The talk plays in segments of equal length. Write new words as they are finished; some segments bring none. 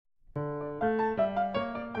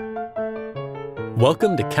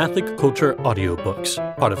Welcome to Catholic Culture Audiobooks,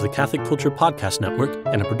 part of the Catholic Culture Podcast Network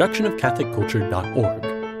and a production of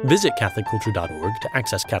CatholicCulture.org. Visit CatholicCulture.org to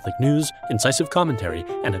access Catholic news, incisive commentary,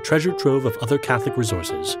 and a treasure trove of other Catholic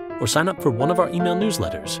resources, or sign up for one of our email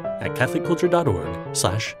newsletters at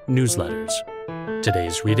CatholicCulture.org/newsletters.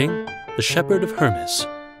 Today's reading, The Shepherd of Hermas,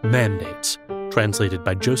 Mandates, translated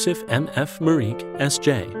by Joseph M. F. Marique,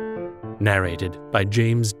 S.J., narrated by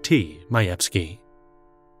James T. Majewski.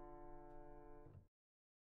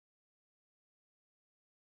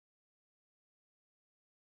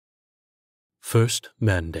 First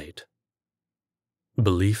Mandate.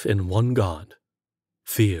 Belief in one God,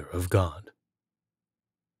 fear of God.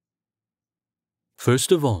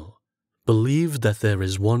 First of all, believe that there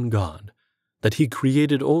is one God, that He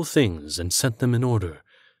created all things and set them in order,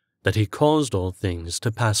 that He caused all things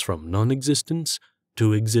to pass from non-existence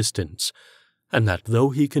to existence, and that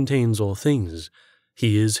though He contains all things,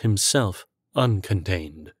 He is Himself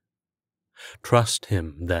uncontained. Trust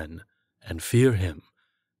Him, then, and fear Him,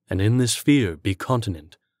 and in this fear be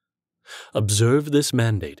continent. Observe this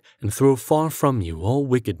mandate, and throw far from you all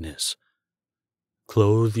wickedness.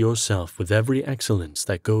 Clothe yourself with every excellence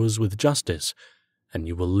that goes with justice, and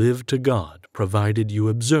you will live to God, provided you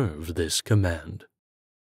observe this command.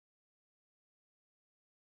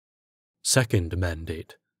 Second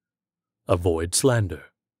Mandate. Avoid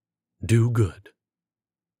slander. Do good.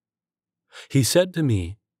 He said to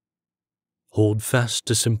me, Hold fast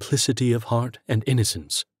to simplicity of heart and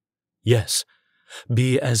innocence. Yes,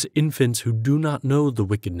 be as infants who do not know the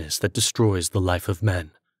wickedness that destroys the life of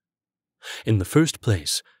men. In the first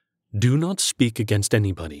place, do not speak against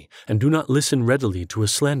anybody, and do not listen readily to a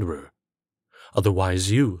slanderer. Otherwise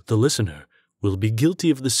you, the listener, will be guilty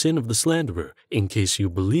of the sin of the slanderer in case you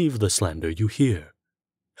believe the slander you hear.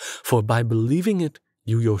 For by believing it,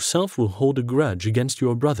 you yourself will hold a grudge against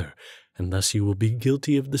your brother, and thus you will be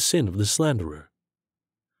guilty of the sin of the slanderer.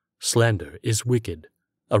 Slander is wicked,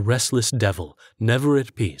 a restless devil, never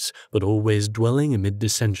at peace, but always dwelling amid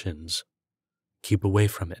dissensions. Keep away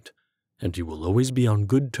from it, and you will always be on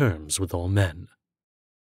good terms with all men.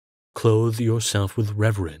 Clothe yourself with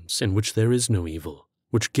reverence, in which there is no evil,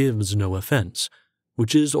 which gives no offense,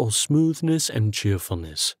 which is all smoothness and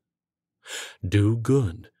cheerfulness. Do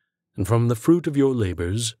good, and from the fruit of your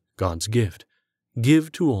labors, God's gift,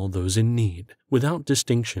 give to all those in need, without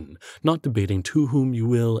distinction, not debating to whom you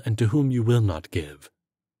will and to whom you will not give.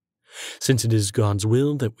 Since it is God's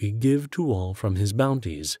will that we give to all from His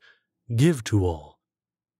bounties, give to all.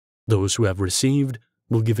 Those who have received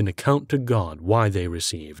will give an account to God why they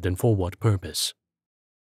received and for what purpose.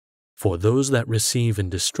 For those that receive in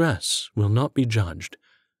distress will not be judged,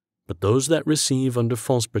 but those that receive under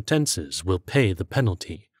false pretenses will pay the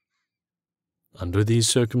penalty. Under these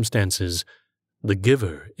circumstances, the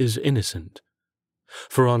giver is innocent.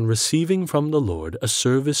 For on receiving from the Lord a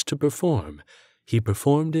service to perform, He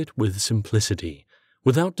performed it with simplicity,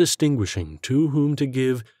 without distinguishing to whom to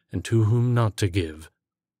give and to whom not to give.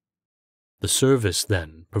 The service,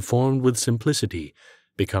 then, performed with simplicity,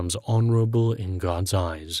 becomes honorable in God's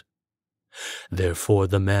eyes. Therefore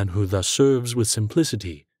the man who thus serves with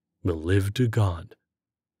simplicity will live to God.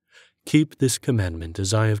 Keep this commandment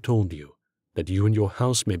as I have told you, that you and your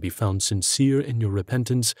house may be found sincere in your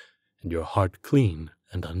repentance, and your heart clean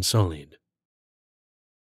and unsullied.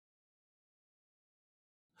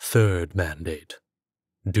 Third Mandate.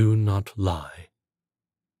 Do not lie.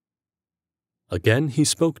 Again he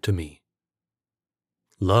spoke to me.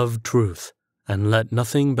 Love truth, and let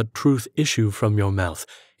nothing but truth issue from your mouth,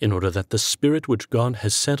 in order that the spirit which God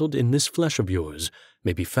has settled in this flesh of yours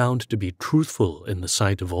may be found to be truthful in the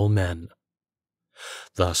sight of all men.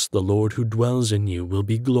 Thus the Lord who dwells in you will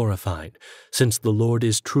be glorified, since the Lord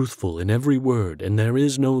is truthful in every word, and there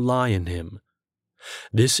is no lie in Him.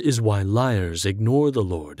 This is why liars ignore the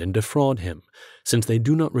Lord and defraud Him, since they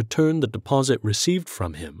do not return the deposit received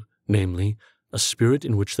from Him, namely, a spirit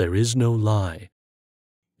in which there is no lie.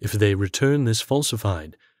 If they return this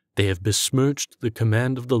falsified, they have besmirched the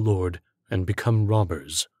command of the Lord and become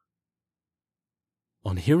robbers.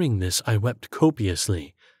 On hearing this, I wept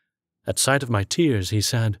copiously. At sight of my tears, he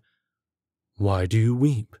said, Why do you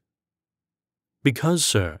weep? Because,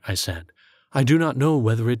 sir, I said, I do not know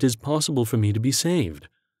whether it is possible for me to be saved.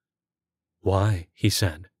 Why? He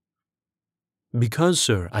said. Because,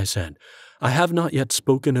 sir, I said, I have not yet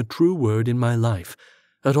spoken a true word in my life.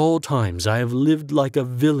 At all times I have lived like a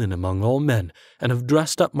villain among all men, and have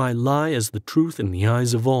dressed up my lie as the truth in the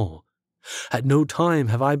eyes of all. At no time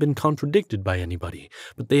have I been contradicted by anybody,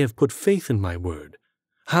 but they have put faith in my word.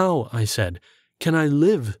 How, I said, can I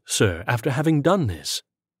live, sir, after having done this?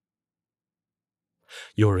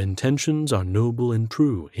 Your intentions are noble and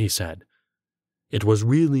true, he said. It was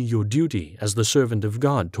really your duty as the servant of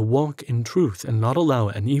God to walk in truth and not allow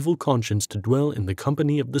an evil conscience to dwell in the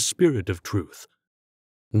company of the Spirit of truth.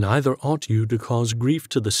 Neither ought you to cause grief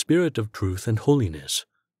to the Spirit of truth and holiness.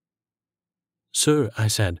 Sir, I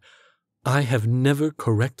said, I have never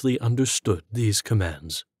correctly understood these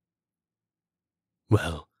commands.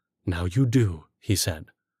 Well, now you do, he said.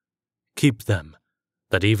 Keep them,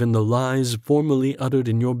 that even the lies formerly uttered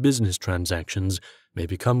in your business transactions may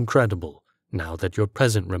become credible now that your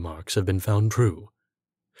present remarks have been found true.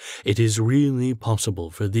 It is really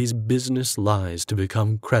possible for these business lies to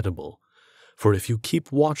become credible, for if you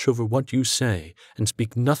keep watch over what you say and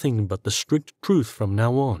speak nothing but the strict truth from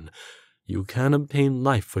now on, you can obtain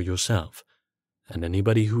life for yourself, and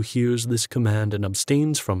anybody who hears this command and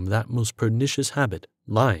abstains from that most pernicious habit,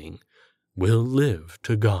 lying, will live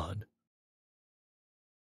to God.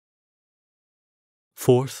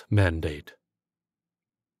 Fourth Mandate.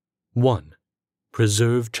 1.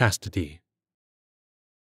 Preserve chastity.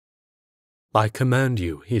 I command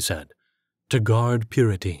you, he said, to guard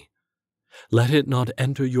purity. Let it not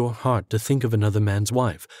enter your heart to think of another man's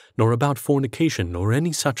wife, nor about fornication, nor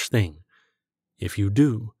any such thing. If you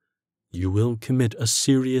do, you will commit a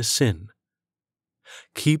serious sin.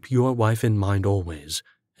 Keep your wife in mind always,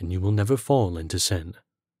 and you will never fall into sin.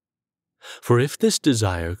 For if this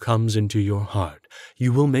desire comes into your heart,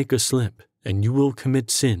 you will make a slip, and you will commit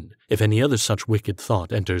sin if any other such wicked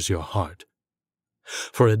thought enters your heart.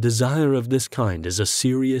 For a desire of this kind is a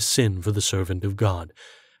serious sin for the servant of God,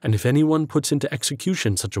 and if anyone puts into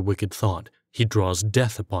execution such a wicked thought, he draws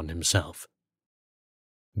death upon himself.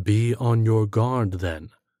 Be on your guard, then.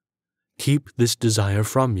 Keep this desire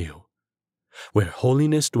from you. Where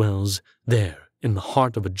holiness dwells, there, in the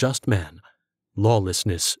heart of a just man,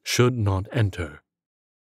 lawlessness should not enter.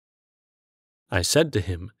 I said to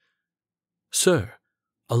him, Sir,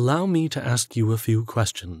 allow me to ask you a few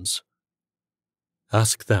questions.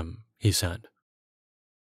 Ask them, he said.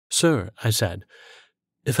 Sir, I said,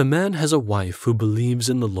 if a man has a wife who believes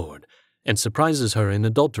in the Lord and surprises her in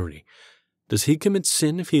adultery, does he commit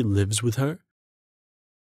sin if he lives with her?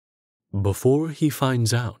 Before he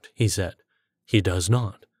finds out, he said, he does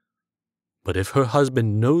not. But if her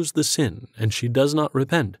husband knows the sin and she does not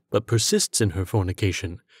repent but persists in her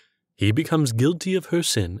fornication, he becomes guilty of her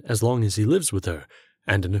sin as long as he lives with her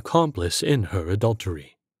and an accomplice in her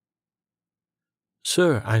adultery.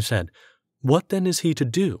 Sir, I said, what then is he to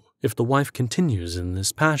do if the wife continues in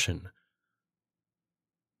this passion?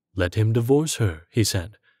 Let him divorce her, he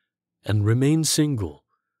said, and remain single.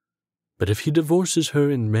 But if he divorces her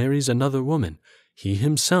and marries another woman, he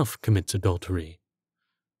himself commits adultery.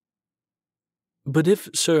 But if,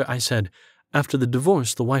 sir, I said, after the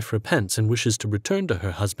divorce the wife repents and wishes to return to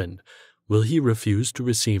her husband, will he refuse to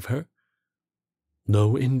receive her?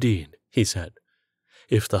 No, indeed, he said.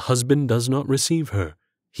 If the husband does not receive her,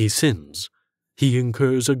 he sins. He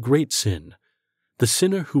incurs a great sin. The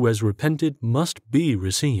sinner who has repented must be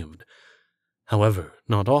received. However,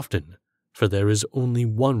 not often, for there is only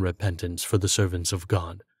one repentance for the servants of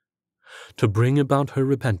God. To bring about her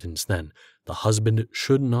repentance, then, the husband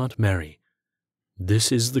should not marry.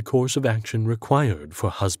 This is the course of action required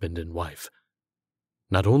for husband and wife.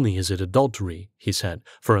 Not only is it adultery, he said,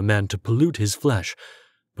 for a man to pollute his flesh,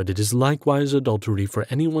 but it is likewise adultery for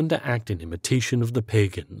anyone to act in imitation of the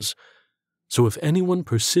pagans. So if anyone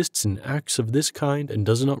persists in acts of this kind and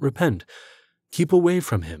does not repent, keep away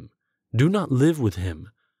from him. Do not live with him.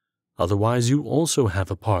 Otherwise you also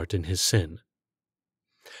have a part in his sin.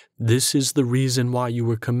 This is the reason why you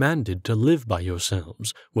were commanded to live by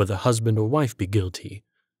yourselves, whether husband or wife be guilty.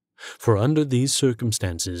 For under these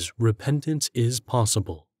circumstances, repentance is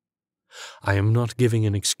possible. I am not giving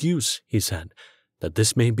an excuse, he said, that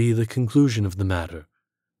this may be the conclusion of the matter,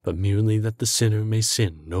 but merely that the sinner may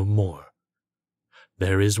sin no more.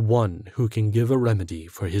 There is one who can give a remedy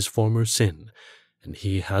for his former sin, and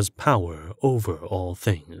he has power over all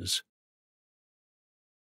things.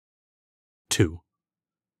 2.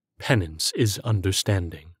 Penance is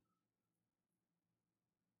understanding.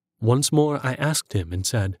 Once more I asked him and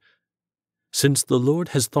said, Since the Lord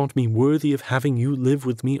has thought me worthy of having you live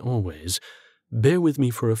with me always, bear with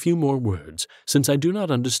me for a few more words, since I do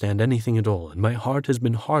not understand anything at all, and my heart has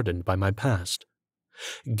been hardened by my past.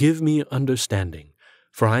 Give me understanding,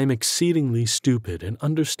 for I am exceedingly stupid and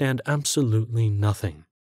understand absolutely nothing.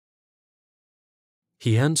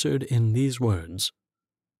 He answered in these words,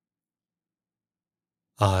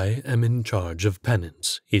 I am in charge of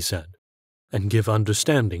penance, he said, and give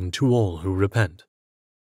understanding to all who repent.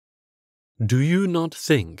 Do you not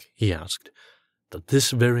think, he asked, that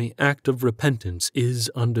this very act of repentance is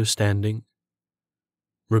understanding?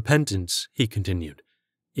 Repentance, he continued,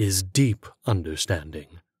 is deep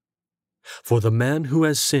understanding. For the man who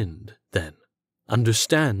has sinned, then,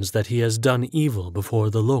 understands that he has done evil before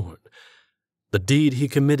the Lord. The deed he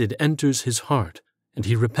committed enters his heart, and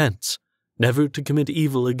he repents, never to commit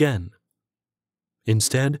evil again.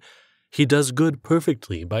 Instead, he does good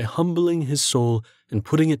perfectly by humbling his soul and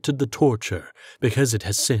putting it to the torture because it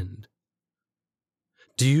has sinned.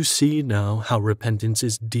 Do you see now how repentance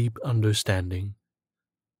is deep understanding?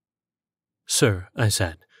 Sir, I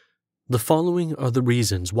said, the following are the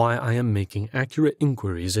reasons why I am making accurate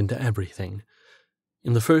inquiries into everything.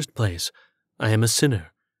 In the first place, I am a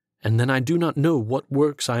sinner, and then I do not know what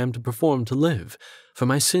works I am to perform to live, for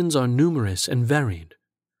my sins are numerous and varied.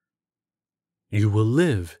 You will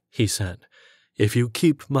live, he said, if you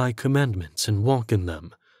keep my commandments and walk in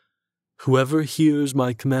them. Whoever hears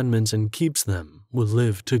my commandments and keeps them will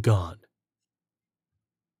live to God.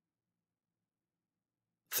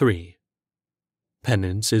 3.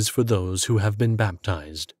 Penance is for those who have been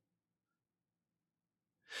baptized.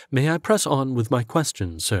 May I press on with my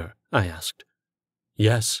question, sir? I asked.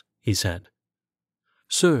 Yes, he said.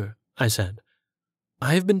 Sir, I said,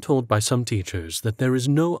 I have been told by some teachers that there is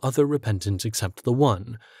no other repentance except the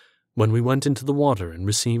one, when we went into the water and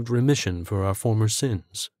received remission for our former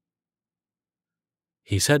sins.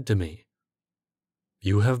 He said to me,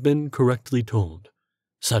 You have been correctly told.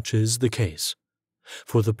 Such is the case.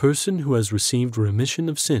 For the person who has received remission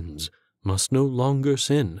of sins must no longer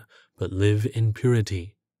sin, but live in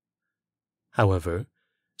purity. However,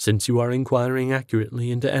 since you are inquiring accurately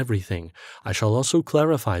into everything, I shall also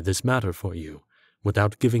clarify this matter for you,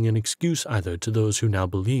 without giving an excuse either to those who now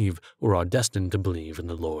believe or are destined to believe in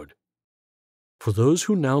the Lord. For those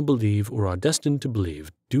who now believe or are destined to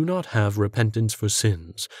believe do not have repentance for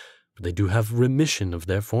sins, but they do have remission of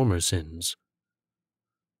their former sins.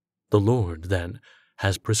 The Lord, then,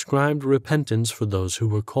 has prescribed repentance for those who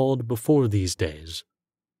were called before these days.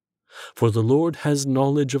 For the Lord has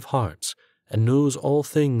knowledge of hearts, and knows all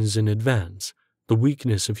things in advance, the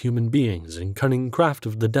weakness of human beings and cunning craft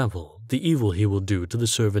of the devil, the evil he will do to the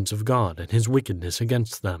servants of God and his wickedness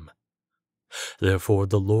against them. Therefore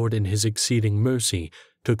the Lord in his exceeding mercy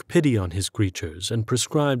took pity on his creatures and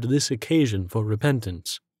prescribed this occasion for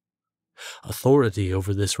repentance. Authority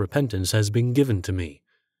over this repentance has been given to me.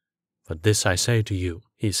 But this I say to you,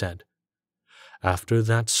 he said, after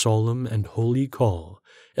that solemn and holy call,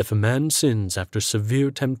 if a man sins after severe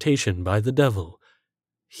temptation by the devil,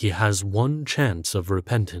 he has one chance of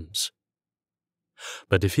repentance.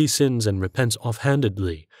 But if he sins and repents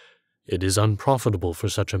offhandedly, it is unprofitable for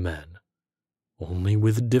such a man. Only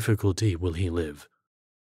with difficulty will he live.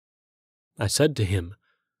 I said to him,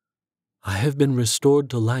 I have been restored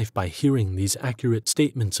to life by hearing these accurate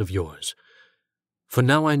statements of yours. For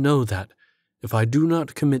now I know that, if I do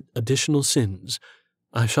not commit additional sins,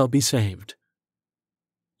 I shall be saved.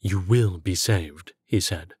 You will be saved, he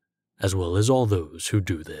said, as well as all those who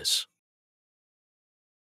do this.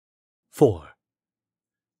 4.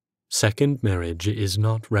 Second marriage is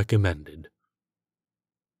not recommended.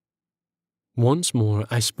 Once more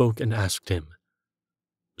I spoke and asked him,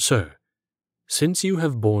 Sir, since you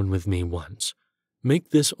have borne with me once, make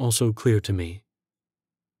this also clear to me.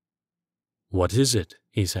 What is it?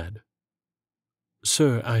 He said.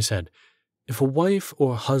 Sir, I said, if a wife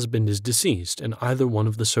or husband is deceased and either one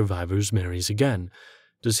of the survivors marries again,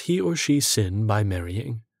 does he or she sin by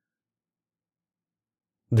marrying?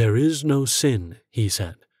 There is no sin, he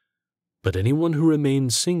said, but anyone who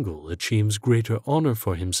remains single achieves greater honor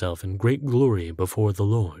for himself and great glory before the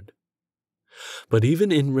Lord. But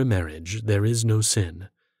even in remarriage there is no sin.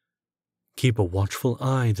 Keep a watchful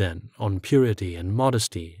eye, then, on purity and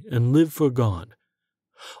modesty, and live for God.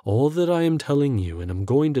 All that I am telling you and am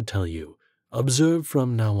going to tell you, observe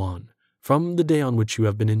from now on, from the day on which you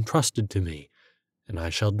have been entrusted to me, and I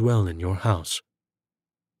shall dwell in your house.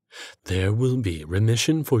 There will be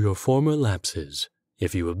remission for your former lapses,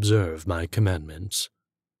 if you observe my commandments.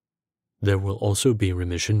 There will also be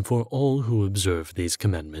remission for all who observe these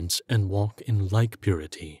commandments and walk in like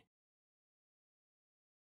purity.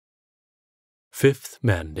 Fifth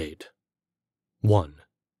Mandate. 1.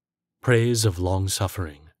 Praise of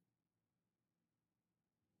long-suffering.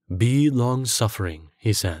 Be long-suffering,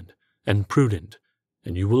 he said, and prudent,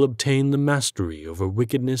 and you will obtain the mastery over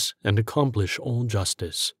wickedness and accomplish all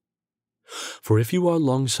justice. For if you are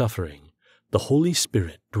long-suffering, the Holy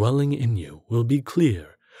Spirit dwelling in you will be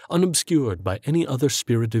clear, unobscured by any other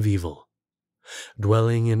spirit of evil.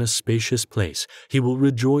 Dwelling in a spacious place, he will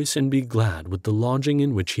rejoice and be glad with the lodging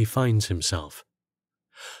in which he finds himself.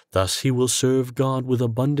 Thus he will serve God with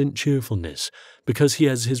abundant cheerfulness, because he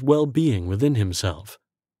has his well-being within himself.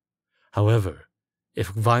 However, if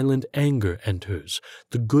violent anger enters,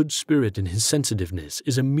 the good spirit in his sensitiveness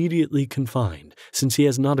is immediately confined, since he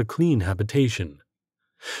has not a clean habitation.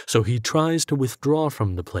 So he tries to withdraw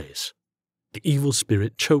from the place. The evil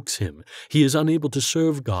spirit chokes him. He is unable to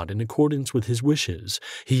serve God in accordance with his wishes.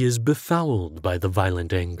 He is befouled by the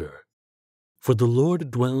violent anger. For the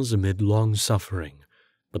Lord dwells amid long-suffering,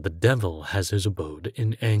 but the devil has his abode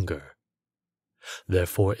in anger.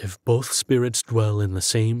 Therefore, if both spirits dwell in the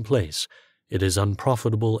same place, it is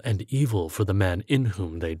unprofitable and evil for the man in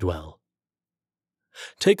whom they dwell.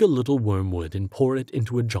 Take a little wormwood and pour it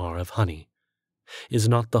into a jar of honey. Is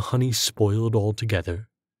not the honey spoiled altogether?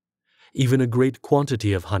 Even a great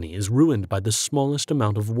quantity of honey is ruined by the smallest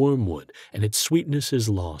amount of wormwood, and its sweetness is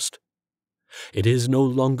lost. It is no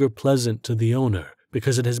longer pleasant to the owner,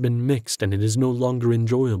 because it has been mixed and it is no longer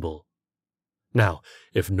enjoyable. Now,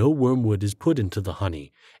 if no wormwood is put into the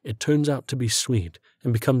honey, it turns out to be sweet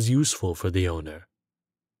and becomes useful for the owner.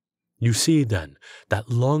 You see, then, that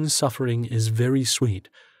long-suffering is very sweet,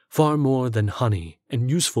 far more than honey,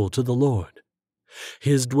 and useful to the Lord.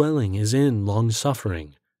 His dwelling is in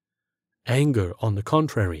long-suffering. Anger, on the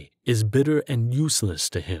contrary, is bitter and useless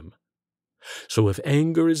to him. So if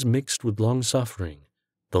anger is mixed with long-suffering,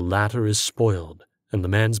 the latter is spoiled, and the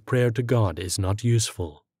man's prayer to God is not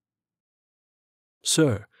useful.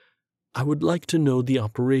 Sir, I would like to know the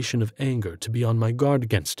operation of anger to be on my guard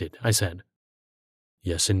against it, I said.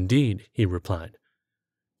 Yes, indeed, he replied.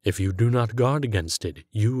 If you do not guard against it,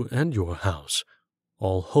 you and your house,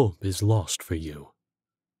 all hope is lost for you.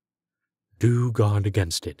 Do guard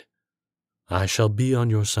against it. I shall be on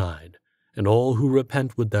your side, and all who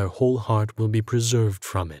repent with their whole heart will be preserved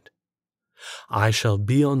from it. I shall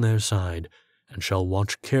be on their side, and shall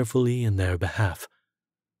watch carefully in their behalf,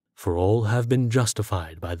 for all have been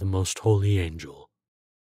justified by the most holy angel.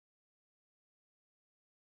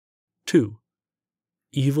 2.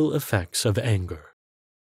 Evil effects of anger.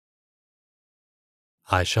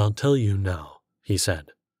 I shall tell you now, he said,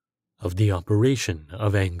 of the operation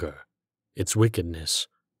of anger, its wickedness,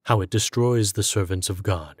 how it destroys the servants of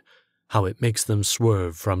God, how it makes them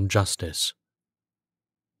swerve from justice.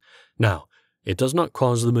 Now, it does not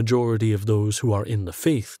cause the majority of those who are in the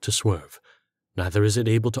faith to swerve, neither is it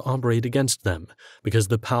able to operate against them, because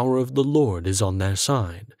the power of the Lord is on their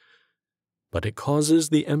side. But it causes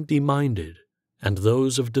the empty-minded and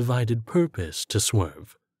those of divided purpose to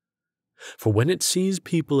swerve. For when it sees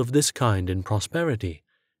people of this kind in prosperity,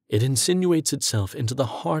 it insinuates itself into the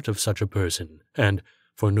heart of such a person, and,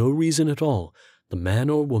 for no reason at all, the man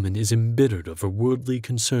or woman is embittered over worldly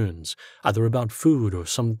concerns, either about food or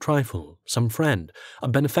some trifle, some friend, a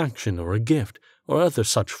benefaction or a gift, or other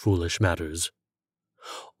such foolish matters.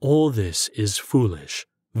 All this is foolish,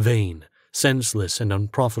 vain, senseless, and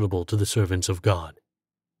unprofitable to the servants of God.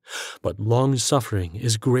 But long-suffering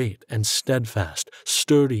is great and steadfast,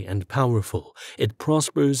 sturdy and powerful. It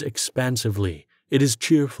prospers expansively. It is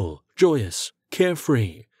cheerful, joyous,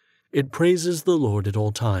 carefree. It praises the Lord at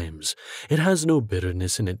all times. It has no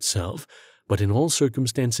bitterness in itself, but in all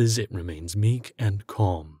circumstances it remains meek and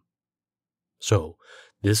calm. So,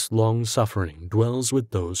 this long-suffering dwells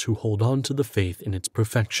with those who hold on to the faith in its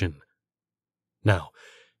perfection. Now,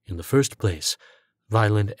 in the first place,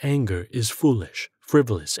 violent anger is foolish,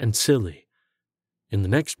 frivolous, and silly. In the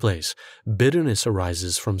next place, bitterness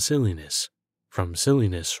arises from silliness,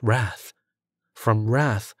 wrath, from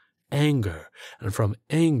wrath, anger, and from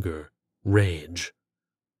anger, rage.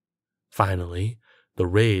 Finally, the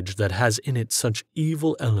rage that has in it such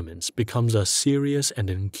evil elements becomes a serious and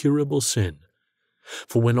incurable sin.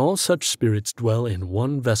 For when all such spirits dwell in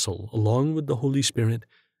one vessel along with the Holy Spirit,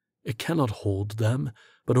 it cannot hold them,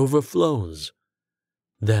 but overflows.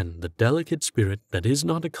 Then the delicate spirit that is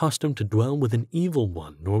not accustomed to dwell with an evil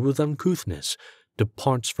one nor with uncouthness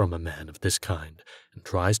departs from a man of this kind and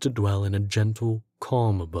tries to dwell in a gentle,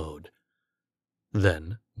 calm abode.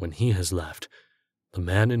 Then, when he has left, the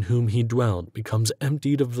man in whom he dwelled becomes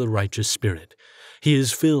emptied of the righteous spirit. He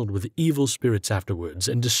is filled with evil spirits afterwards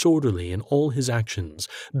and disorderly in all his actions,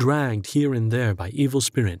 dragged here and there by evil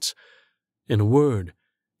spirits. In a word,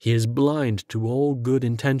 he is blind to all good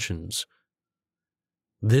intentions.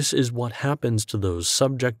 This is what happens to those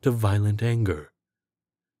subject to violent anger.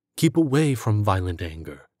 Keep away from violent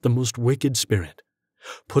anger, the most wicked spirit.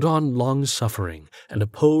 Put on long-suffering and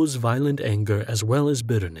oppose violent anger as well as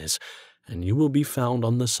bitterness, and you will be found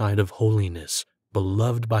on the side of holiness,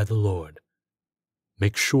 beloved by the Lord.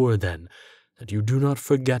 Make sure, then, that you do not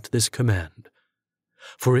forget this command.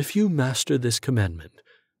 For if you master this commandment,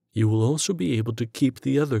 you will also be able to keep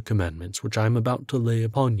the other commandments which I am about to lay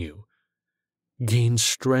upon you. Gain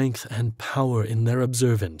strength and power in their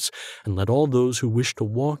observance, and let all those who wish to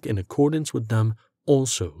walk in accordance with them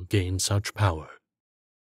also gain such power.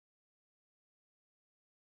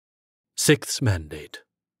 Sixth Mandate.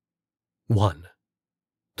 1.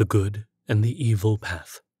 The good and the evil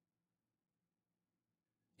path.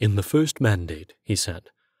 In the first mandate, he said,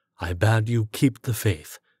 I bade you keep the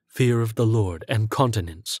faith, fear of the Lord, and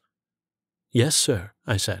continence. Yes, sir,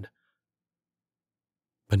 I said.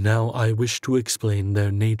 But now I wish to explain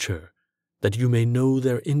their nature, that you may know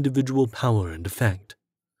their individual power and effect.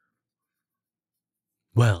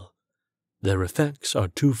 Well, their effects are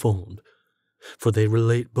twofold, for they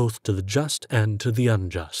relate both to the just and to the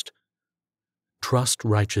unjust. Trust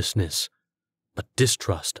righteousness, but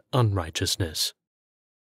distrust unrighteousness.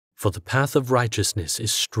 For the path of righteousness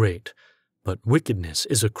is straight, but wickedness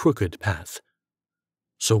is a crooked path.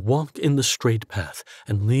 So walk in the straight path,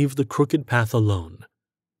 and leave the crooked path alone.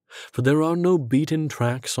 For there are no beaten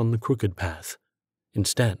tracks on the crooked path.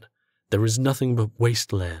 Instead, there is nothing but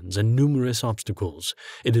wastelands and numerous obstacles.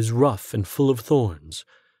 It is rough and full of thorns,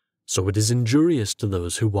 so it is injurious to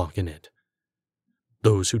those who walk in it.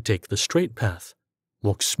 Those who take the straight path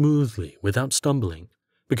walk smoothly without stumbling,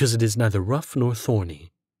 because it is neither rough nor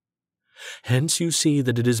thorny. Hence you see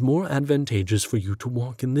that it is more advantageous for you to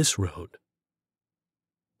walk in this road.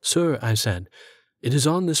 Sir, I said, it is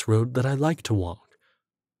on this road that I like to walk.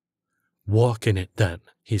 Walk in it then,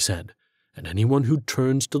 he said, and anyone who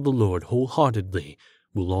turns to the Lord wholeheartedly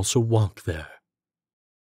will also walk there.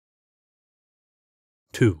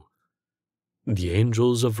 2. The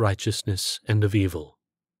angels of righteousness and of evil.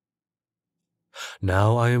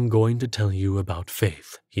 Now I am going to tell you about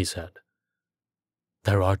faith, he said.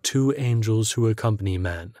 There are 2 angels who accompany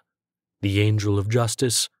man, the angel of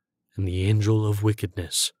justice and the angel of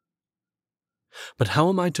wickedness. But how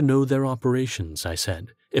am I to know their operations, I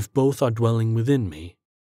said, if both are dwelling within me?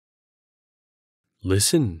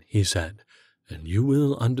 Listen, he said, and you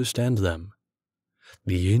will understand them.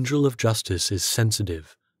 The angel of justice is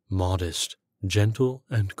sensitive, modest, gentle,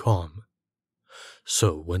 and calm.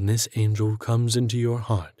 So when this angel comes into your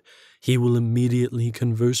heart, he will immediately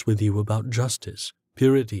converse with you about justice,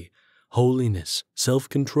 purity, holiness,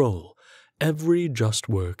 self-control, every just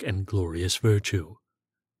work and glorious virtue.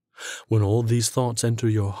 When all these thoughts enter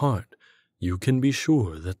your heart, you can be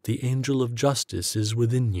sure that the angel of justice is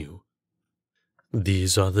within you.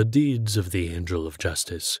 These are the deeds of the angel of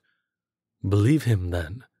justice. Believe him,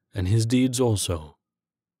 then, and his deeds also.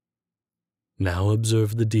 Now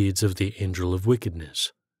observe the deeds of the angel of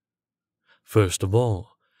wickedness. First of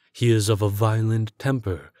all, he is of a violent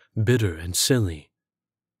temper, bitter and silly.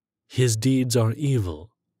 His deeds are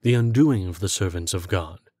evil, the undoing of the servants of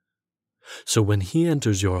God. So when he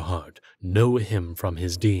enters your heart, know him from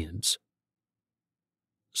his deeds.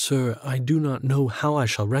 Sir, I do not know how I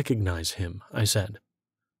shall recognize him, I said.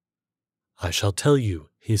 I shall tell you,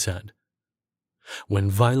 he said. When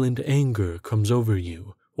violent anger comes over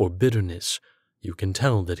you, or bitterness, you can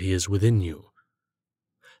tell that he is within you.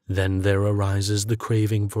 Then there arises the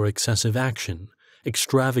craving for excessive action,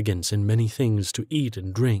 extravagance in many things to eat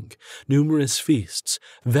and drink, numerous feasts,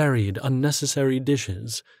 varied unnecessary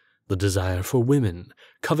dishes, the desire for women,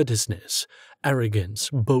 covetousness, arrogance,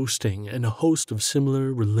 boasting, and a host of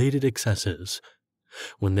similar related excesses.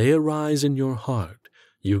 When they arise in your heart,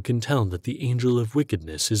 you can tell that the angel of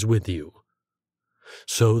wickedness is with you.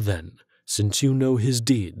 So then, since you know his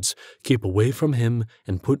deeds, keep away from him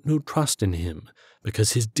and put no trust in him,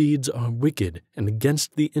 because his deeds are wicked and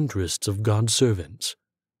against the interests of God's servants.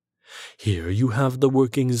 Here you have the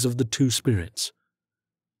workings of the 2 spirits.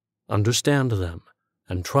 Understand them,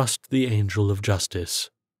 and trust the angel of justice.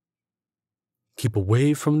 Keep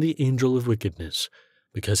away from the angel of wickedness,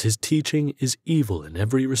 because his teaching is evil in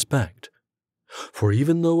every respect. For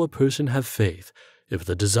even though a person have faith, if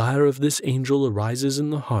the desire of this angel arises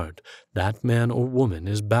in the heart, that man or woman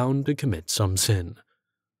is bound to commit some sin.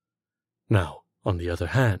 Now, on the other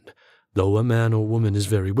hand, though a man or woman is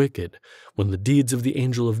very wicked, when the deeds of the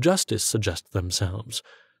angel of justice suggest themselves,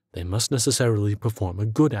 they must necessarily perform a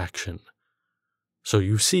good action. So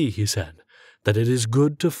you see, he said, that it is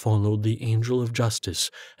good to follow the angel of justice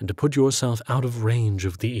and to put yourself out of range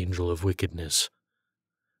of the angel of wickedness.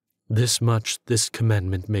 This much this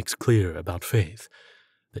commandment makes clear about faith,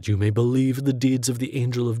 that you may believe the deeds of the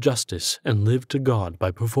angel of justice and live to God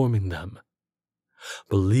by performing them.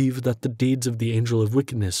 Believe that the deeds of the angel of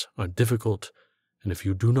wickedness are difficult, and if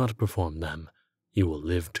you do not perform them, you will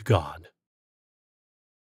live to God.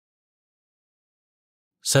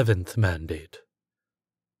 7th Mandate.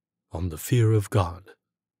 On the fear of God.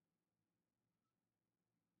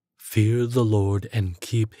 Fear the Lord and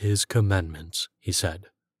keep his commandments, he said.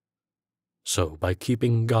 So, by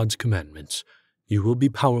keeping God's commandments, you will be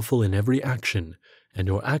powerful in every action, and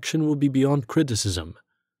your action will be beyond criticism.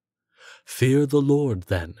 Fear the Lord,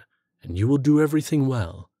 then, and you will do everything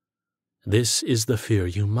well. This is the fear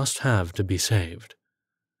you must have to be saved.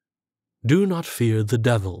 Do not fear the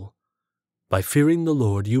devil. By fearing the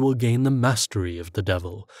Lord you will gain the mastery of the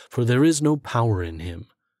devil, for there is no power in him.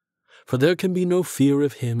 For there can be no fear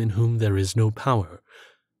of him in whom there is no power,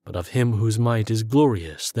 but of him whose might is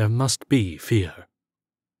glorious there must be fear.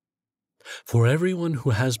 For everyone who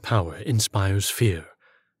has power inspires fear,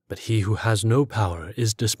 but he who has no power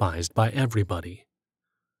is despised by everybody.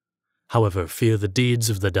 However, fear the deeds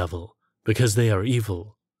of the devil, because they are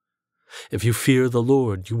evil. If you fear the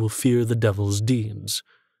Lord, you will fear the devil's deeds.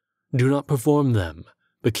 Do not perform them,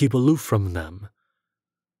 but keep aloof from them.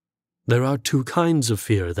 There are two kinds of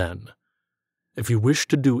fear, then. If you wish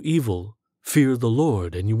to do evil, fear the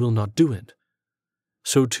Lord, and you will not do it.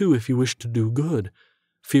 So too, if you wish to do good,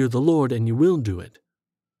 fear the Lord, and you will do it.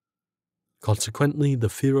 Consequently, the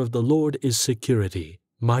fear of the Lord is security,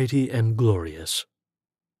 mighty and glorious.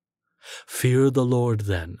 Fear the Lord,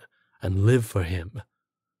 then, and live for him.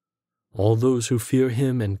 All those who fear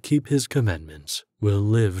him and keep his commandments will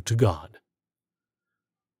live to God.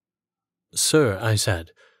 Sir, I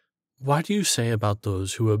said, why do you say about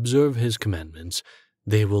those who observe his commandments,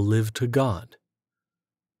 they will live to God?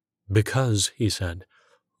 Because, he said,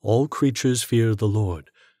 all creatures fear the Lord,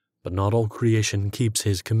 but not all creation keeps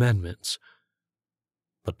his commandments.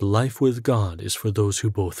 But life with God is for those who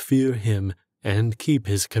both fear him and keep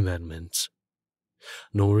his commandments.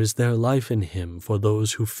 Nor is there life in him for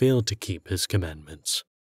those who fail to keep his commandments.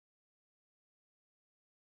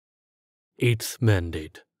 Eighth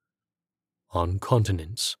Mandate. On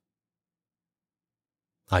Continence.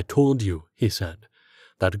 I told you, he said,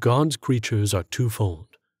 that God's creatures are twofold.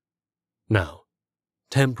 Now,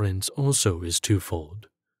 temperance also is twofold.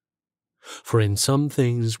 For in some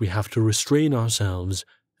things we have to restrain ourselves,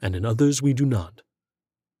 and in others we do not.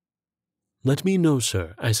 Let me know,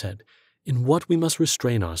 sir, I said, in what we must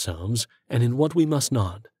restrain ourselves, and in what we must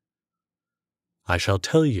not. I shall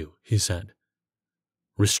tell you, he said.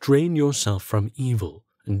 Restrain yourself from evil,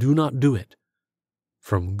 and do not do it.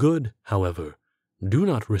 From good, however, do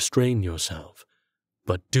not restrain yourself,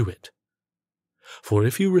 but do it. For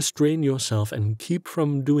if you restrain yourself and keep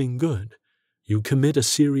from doing good, you commit a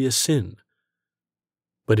serious sin.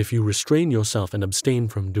 But if you restrain yourself and abstain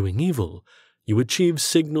from doing evil, you achieve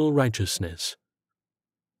signal righteousness.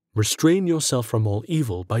 Restrain yourself from all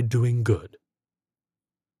evil by doing good.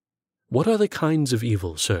 What are the kinds of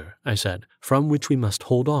evil, sir, I said, from which we must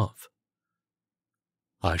hold off?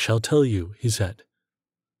 I shall tell you, he said.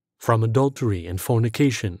 From adultery and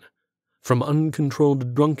fornication, from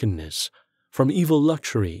uncontrolled drunkenness, from evil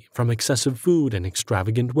luxury, from excessive food and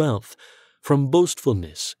extravagant wealth, from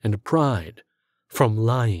boastfulness and pride, from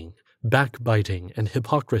lying, backbiting and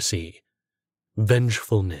hypocrisy,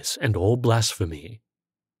 vengefulness and all blasphemy.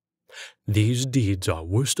 These deeds are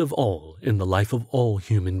worst of all in the life of all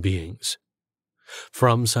human beings.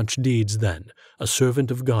 From such deeds, then, a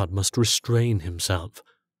servant of God must restrain himself.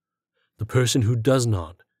 The person who does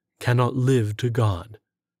not cannot live to God.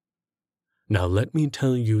 Now let me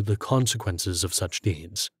tell you the consequences of such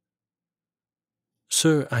deeds.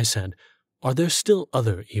 Sir, I said, are there still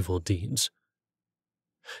other evil deeds?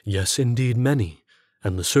 Yes, indeed, many,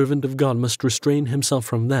 and the servant of God must restrain himself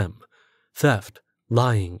from them: theft,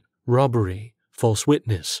 lying, robbery, false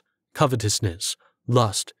witness, covetousness,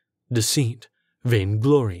 lust, deceit,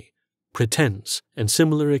 vainglory, pretense, and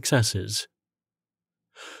similar excesses.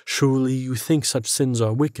 Surely you think such sins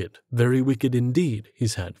are wicked, very wicked indeed, he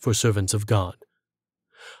said, for servants of God.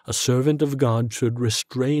 A servant of God should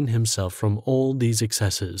restrain himself from all these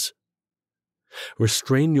excesses.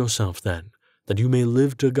 Restrain yourself, then, that you may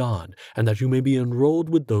live to God, and that you may be enrolled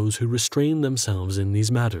with those who restrain themselves in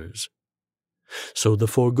these matters. So the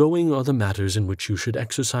foregoing are the matters in which you should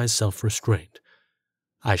exercise self-restraint.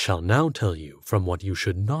 I shall now tell you from what you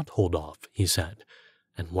should not hold off, he said,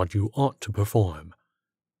 and what you ought to perform.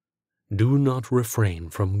 Do not refrain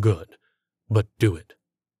from good, but do it.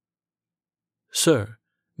 Sir,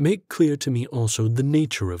 make clear to me also the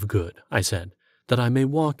nature of good, I said, that I may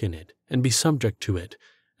walk in it and be subject to it,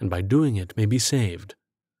 and by doing it may be saved.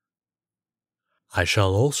 I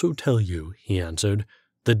shall also tell you, he answered,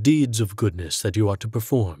 the deeds of goodness that you are to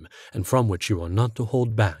perform, and from which you are not to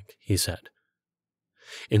hold back, he said.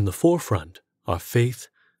 In the forefront are faith,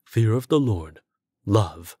 fear of the Lord,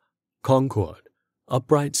 love, concord,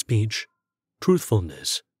 upright speech,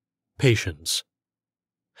 truthfulness, patience.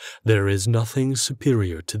 There is nothing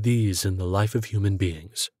superior to these in the life of human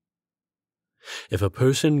beings. If a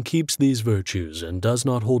person keeps these virtues and does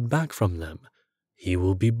not hold back from them, he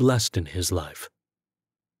will be blessed in his life.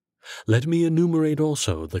 Let me enumerate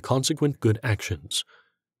also the consequent good actions: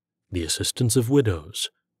 the assistance of widows,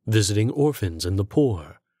 visiting orphans and the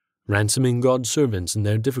poor, ransoming God's servants in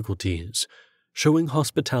their difficulties, showing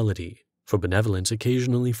hospitality, for benevolence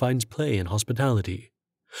occasionally finds play in hospitality,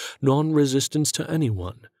 non-resistance to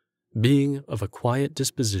anyone, being of a quiet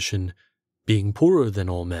disposition, being poorer than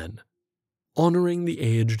all men, honoring the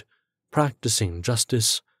aged, practicing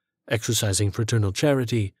justice, exercising fraternal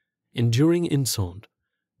charity, enduring insult,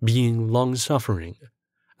 being long-suffering,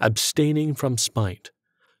 abstaining from spite,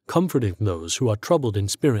 comforting those who are troubled in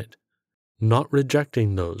spirit, not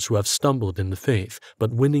rejecting those who have stumbled in the faith,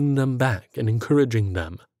 but winning them back and encouraging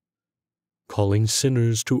them, calling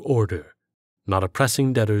sinners to order, not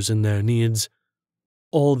oppressing debtors in their needs,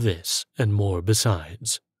 all this and more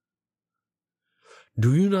besides.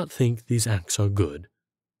 Do you not think these acts are good?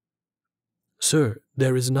 Sir,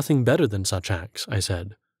 there is nothing better than such acts, I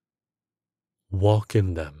said. Walk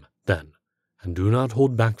in them, then, and do not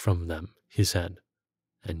hold back from them, he said,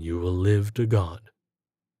 and you will live to God.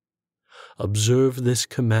 Observe this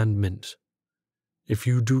commandment. If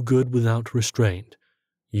you do good without restraint,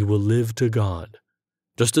 you will live to God,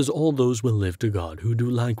 just as all those will live to God who do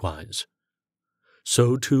likewise.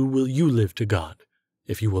 So too will you live to God,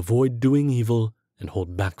 if you avoid doing evil and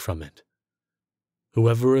hold back from it.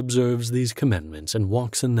 Whoever observes these commandments and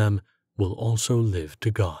walks in them will also live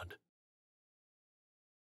to God.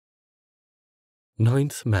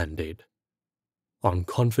 Ninth Mandate, on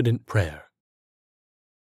confident prayer.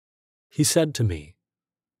 He said to me,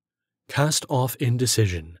 Cast off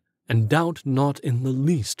indecision, and doubt not in the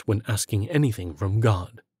least when asking anything from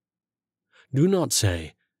God. Do not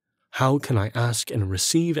say, How can I ask and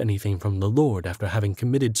receive anything from the Lord after having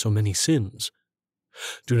committed so many sins?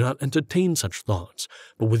 Do not entertain such thoughts,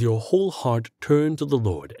 but with your whole heart turn to the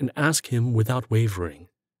Lord and ask Him without wavering.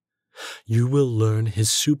 You will learn His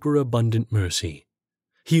superabundant mercy.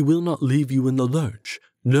 He will not leave you in the lurch.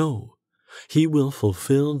 No, He will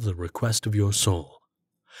fulfill the request of your soul.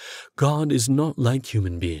 God is not like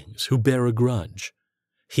human beings who bear a grudge.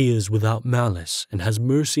 He is without malice and has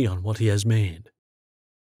mercy on what He has made.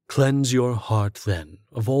 Cleanse your heart, then,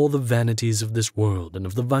 of all the vanities of this world and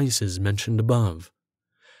of the vices mentioned above.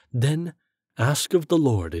 Then ask of the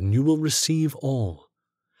Lord, and you will receive all.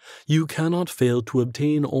 You cannot fail to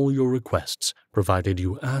obtain all your requests, provided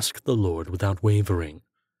you ask the Lord without wavering.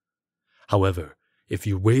 However, if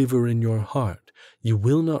you waver in your heart, you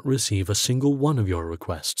will not receive a single one of your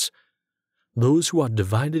requests. Those who are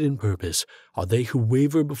divided in purpose are they who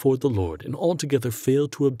waver before the Lord and altogether fail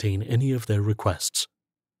to obtain any of their requests.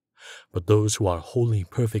 But those who are wholly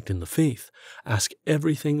perfect in the faith ask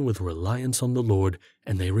everything with reliance on the Lord,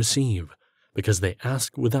 and they receive, because they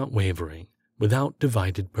ask without wavering, without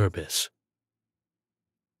divided purpose.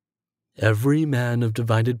 Every man of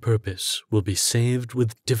divided purpose will be saved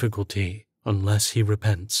with difficulty unless he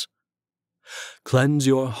repents. Cleanse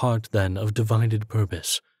your heart, then, of divided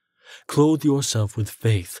purpose. Clothe yourself with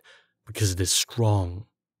faith, because it is strong,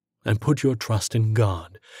 and put your trust in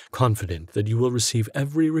God, confident that you will receive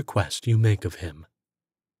every request you make of Him.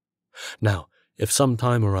 Now, if some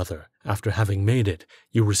time or other, after having made it,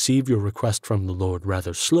 you receive your request from the Lord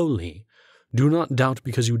rather slowly, do not doubt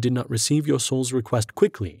because you did not receive your soul's request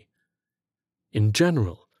quickly. In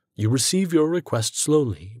general, you receive your request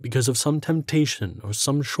slowly because of some temptation or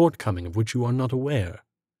some shortcoming of which you are not aware.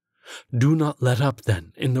 Do not let up,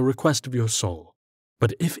 then, in the request of your soul.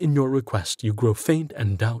 But if in your request you grow faint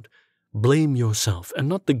and doubt, blame yourself and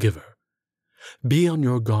not the giver. Be on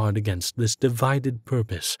your guard against this divided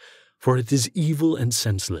purpose, for it is evil and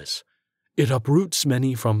senseless. It uproots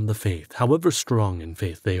many from the faith, however strong in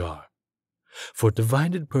faith they are. For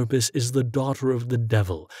divided purpose is the daughter of the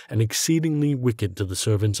devil and exceedingly wicked to the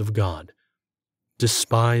servants of God.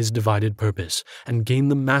 Despise divided purpose and gain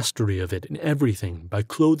the mastery of it in everything by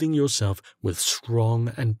clothing yourself with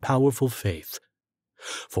strong and powerful faith.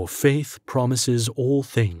 For faith promises all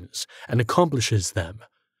things and accomplishes them,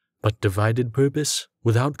 but divided purpose,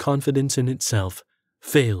 without confidence in itself,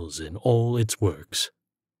 fails in all its works.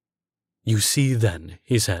 You see then,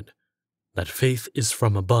 he said, that faith is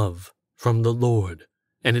from above, from the Lord,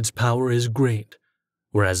 and its power is great,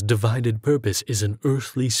 whereas divided purpose is an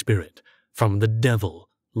earthly spirit, from the devil,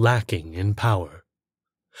 lacking in power.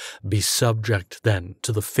 Be subject, then,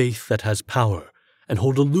 to the faith that has power, and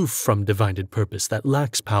hold aloof from divided purpose that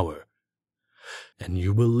lacks power, and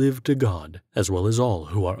you will live to God as well as all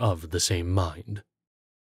who are of the same mind.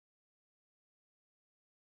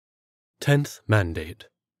 10th Mandate.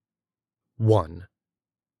 1.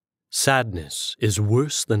 Sadness is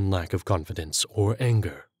worse than lack of confidence or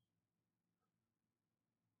anger.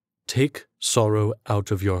 Take sorrow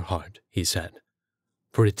out of your heart, he said,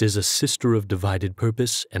 for it is a sister of divided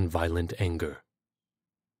purpose and violent anger.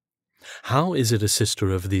 How is it a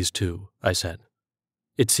sister of these two? I said.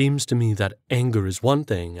 It seems to me that anger is one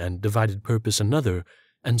thing and divided purpose another,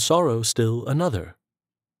 and sorrow still another.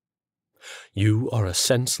 You are a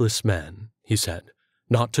senseless man, he said,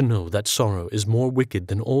 not to know that sorrow is more wicked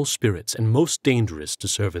than all spirits and most dangerous to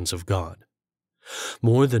servants of God.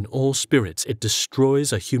 More than all spirits, it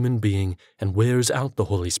destroys a human being and wears out the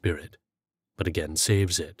Holy Spirit, but again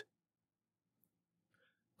saves it.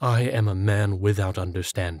 I am a man without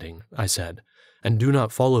understanding, I said, and do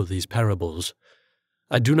not follow these parables.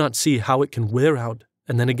 I do not see how it can wear out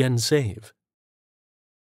and then again save.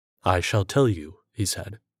 I shall tell you, he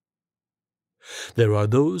said. There are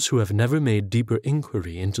those who have never made deeper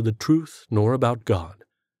inquiry into the truth nor about God.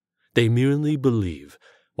 They merely believe,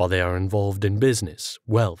 while they are involved in business,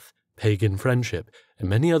 wealth, pagan friendship, and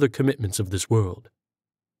many other commitments of this world.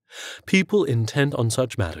 People intent on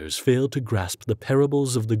such matters fail to grasp the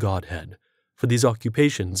parables of the Godhead, for these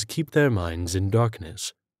occupations keep their minds in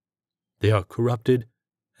darkness. They are corrupted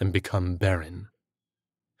and become barren.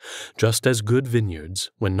 Just as good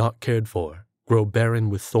vineyards, when not cared for, grow barren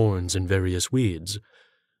with thorns and various weeds,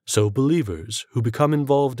 so believers who become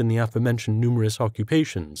involved in the aforementioned numerous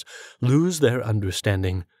occupations lose their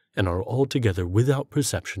understanding and are altogether without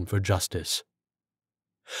perception for justice.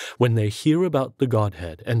 When they hear about the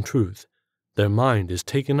Godhead and truth, their mind is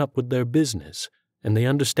taken up with their business, and they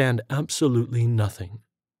understand absolutely nothing.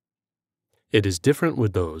 It is different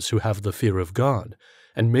with those who have the fear of God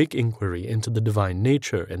and make inquiry into the divine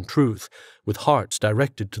nature and truth with hearts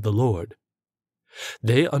directed to the Lord.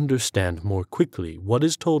 They understand more quickly what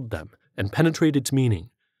is told them and penetrate its meaning,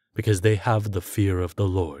 because they have the fear of the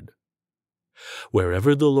Lord.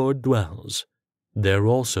 Wherever the Lord dwells, there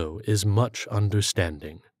also is much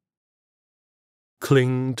understanding.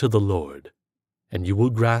 Cling to the Lord, and you will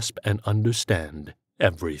grasp and understand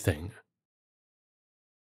everything.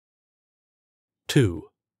 2.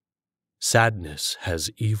 Sadness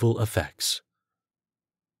has evil effects.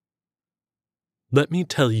 Let me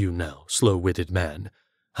tell you now, slow-witted man,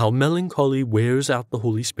 how melancholy wears out the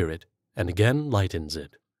Holy Spirit and again lightens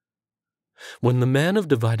it. When the man of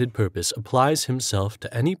divided purpose applies himself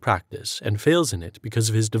to any practice and fails in it because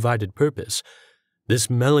of his divided purpose, this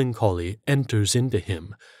melancholy enters into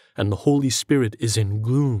him, and the Holy Spirit is in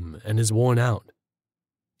gloom and is worn out.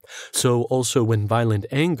 So also when violent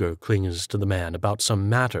anger clings to the man about some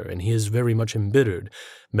matter and he is very much embittered,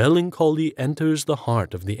 melancholy enters the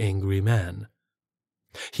heart of the angry man.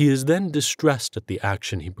 He is then distressed at the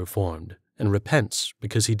action he performed, and repents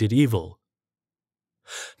because he did evil.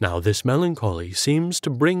 Now this melancholy seems to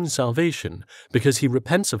bring salvation, because he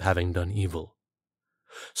repents of having done evil.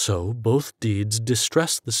 So both deeds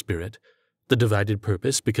distress the spirit, the divided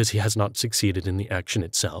purpose because he has not succeeded in the action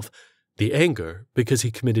itself, the anger because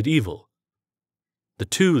he committed evil. The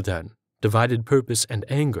two, then, divided purpose and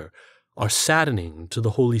anger, are saddening to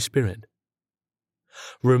the Holy Spirit.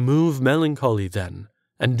 Remove melancholy, then,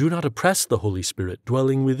 and do not oppress the Holy Spirit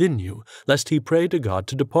dwelling within you, lest he pray to God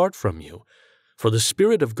to depart from you. For the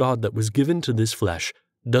Spirit of God that was given to this flesh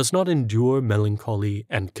does not endure melancholy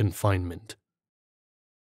and confinement.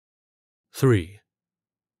 3.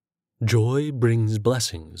 Joy brings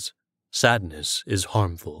blessings. Sadness is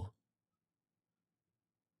harmful.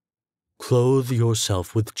 Clothe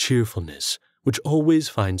yourself with cheerfulness, which always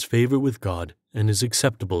finds favor with God and is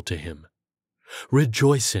acceptable to him.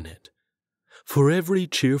 Rejoice in it. For every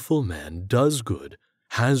cheerful man does good,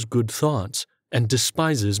 has good thoughts, and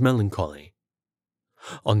despises melancholy.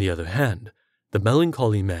 On the other hand, the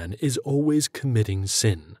melancholy man is always committing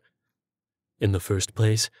sin. In the first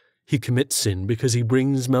place, he commits sin because he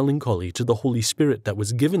brings melancholy to the Holy Spirit that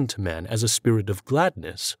was given to man as a spirit of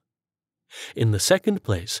gladness. In the second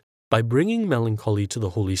place, by bringing melancholy to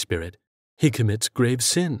the Holy Spirit, he commits grave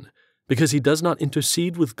sin, because he does not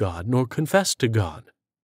intercede with God nor confess to God.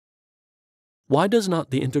 Why does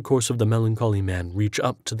not the intercourse of the melancholy man reach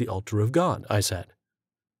up to the altar of God? I said.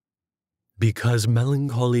 Because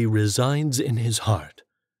melancholy resides in his heart.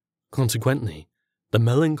 Consequently, the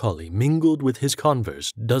melancholy mingled with his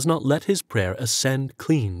converse does not let his prayer ascend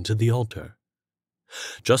clean to the altar.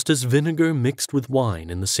 Just as vinegar mixed with wine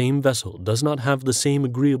in the same vessel does not have the same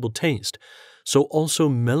agreeable taste, so also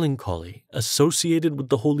melancholy associated with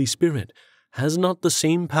the Holy Spirit has not the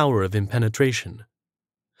same power of impenetration.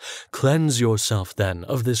 Cleanse yourself, then,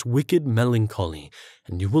 of this wicked melancholy,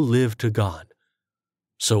 and you will live to God.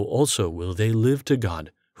 so also will they live to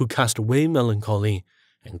God, who cast away melancholy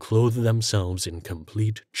and clothe themselves in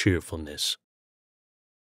complete cheerfulness.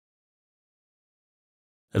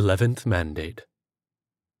 11th Mandate.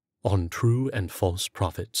 On True and False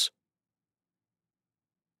Prophets.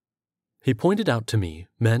 He pointed out to me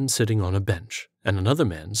men sitting on a bench and another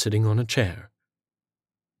man sitting on a chair.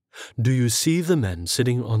 "Do you see the men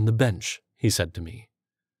sitting on the bench?" he said to me.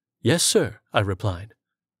 "Yes, sir," I replied.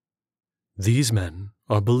 "These men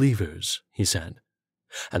are believers," he said,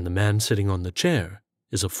 "and the man sitting on the chair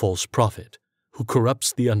is a false prophet who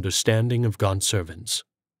corrupts the understanding of God's servants.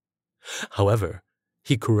 However,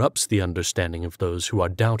 he corrupts the understanding of those who are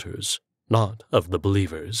doubters, not of the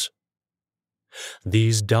believers.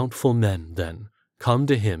 These doubtful men, then, come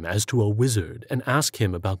to him as to a wizard and ask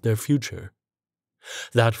him about their future.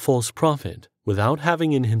 That false prophet, without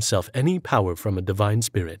having in himself any power from a divine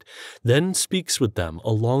spirit, then speaks with them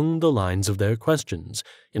along the lines of their questions,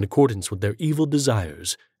 in accordance with their evil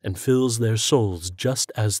desires, and fills their souls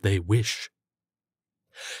just as they wish.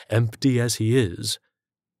 Empty as he is,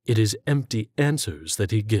 it is empty answers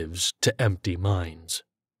that he gives to empty minds.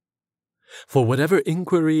 For whatever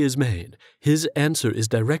inquiry is made, his answer is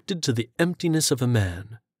directed to the emptiness of a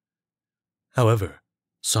man. However,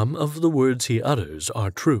 some of the words he utters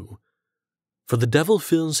are true, for the devil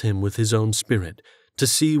fills him with his own spirit to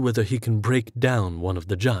see whether he can break down one of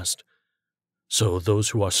the just. So those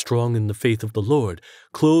who are strong in the faith of the Lord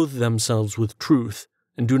clothe themselves with truth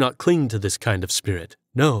and do not cling to this kind of spirit.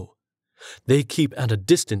 No, they keep at a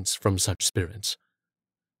distance from such spirits.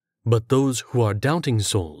 But those who are doubting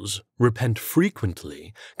souls repent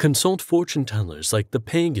frequently, consult fortune-tellers like the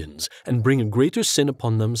pagans, and bring a greater sin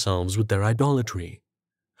upon themselves with their idolatry.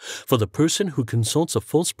 For the person who consults a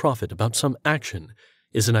false prophet about some action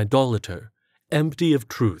is an idolater, empty of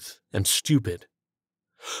truth and stupid.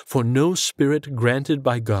 For no spirit granted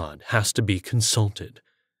by God has to be consulted.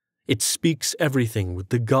 It speaks everything with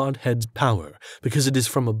the Godhead's power, because it is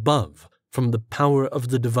from above, from the power of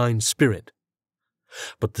the divine Spirit.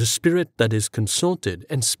 But the spirit that is consulted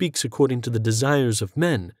and speaks according to the desires of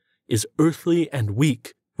men is earthly and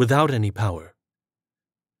weak, without any power.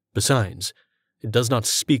 Besides, it does not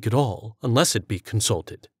speak at all unless it be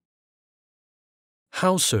consulted.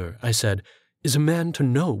 "How, sir," I said, "is a man to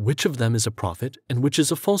know which of them is a prophet and which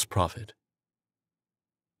is a false prophet?"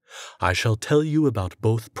 "I shall tell you about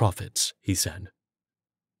both prophets," he said.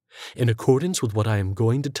 "In accordance with what I am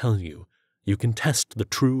going to tell you, you can test the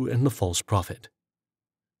true and the false prophet.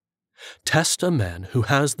 Test a man who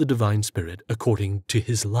has the divine spirit according to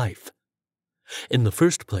his life. In the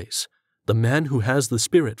first place, the man who has the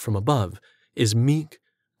Spirit from above is meek,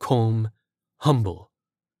 calm, humble.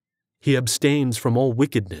 He abstains from all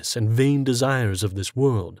wickedness and vain desires of this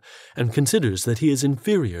world, and considers that he is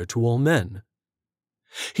inferior to all men.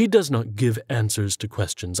 He does not give answers to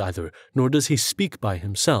questions either, nor does he speak by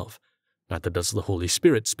himself, neither does the Holy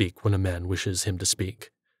Spirit speak when a man wishes him to speak.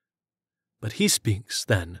 But he speaks,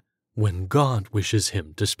 then, when God wishes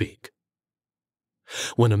him to speak.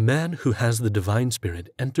 When a man who has the divine Spirit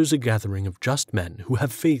enters a gathering of just men who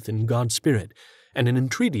have faith in God's Spirit, and an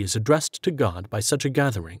entreaty is addressed to God by such a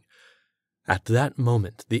gathering, at that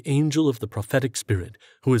moment the angel of the prophetic Spirit,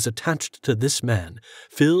 who is attached to this man,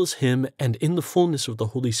 fills him, and in the fullness of the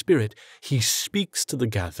Holy Spirit he speaks to the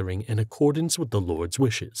gathering in accordance with the Lord's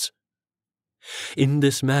wishes. In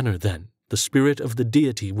this manner, then, the Spirit of the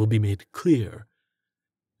deity will be made clear.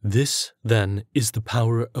 This, then, is the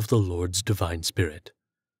power of the Lord's divine Spirit.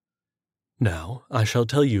 Now I shall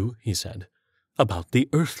tell you, he said, about the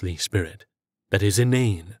earthly spirit, that is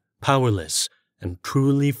inane, powerless, and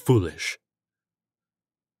truly foolish.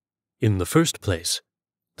 In the first place,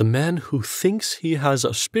 the man who thinks he has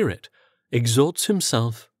a spirit exalts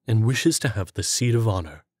himself and wishes to have the seat of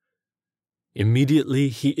honor. Immediately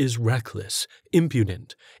he is reckless,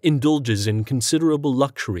 impudent, indulges in considerable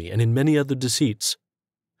luxury and in many other deceits.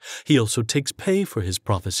 He also takes pay for his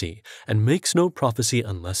prophecy, and makes no prophecy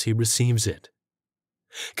unless he receives it.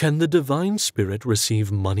 Can the divine Spirit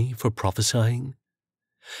receive money for prophesying?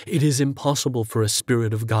 It is impossible for a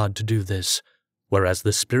Spirit of God to do this, whereas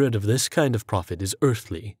the spirit of this kind of prophet is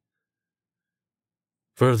earthly.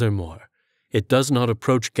 Furthermore, it does not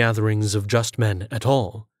approach gatherings of just men at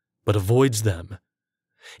all, but avoids them.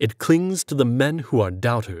 It clings to the men who are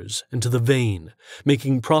doubters and to the vain,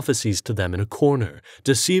 making prophecies to them in a corner,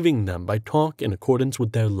 deceiving them by talk in accordance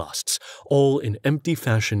with their lusts, all in empty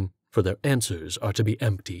fashion, for their answers are to be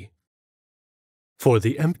empty. For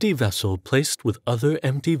the empty vessel placed with other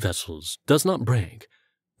empty vessels does not break,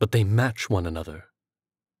 but they match one another.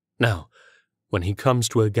 Now, when he comes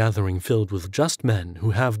to a gathering filled with just men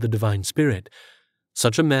who have the divine Spirit,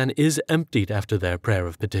 Such a man is emptied after their prayer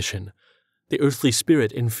of petition. The earthly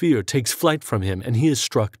spirit in fear takes flight from him, and he is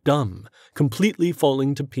struck dumb, completely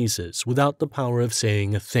falling to pieces without the power of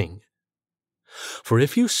saying a thing. For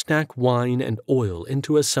if you stack wine and oil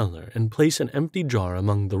into a cellar and place an empty jar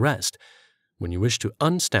among the rest, when you wish to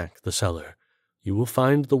unstack the cellar, you will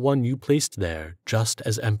find the one you placed there just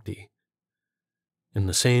as empty. In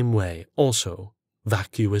the same way, also,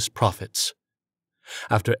 vacuous prophets.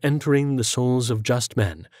 After entering the souls of just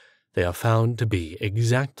men, they are found to be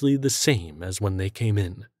exactly the same as when they came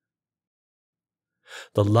in.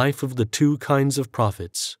 The life of the two kinds of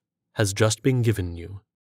prophets has just been given you.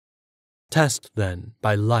 Test, then,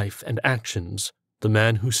 by life and actions, the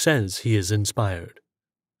man who says he is inspired.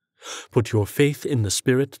 Put your faith in the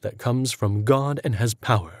Spirit that comes from God and has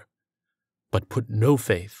power, but put no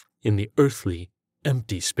faith in the earthly,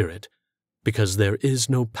 empty spirit, because there is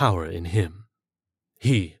no power in him.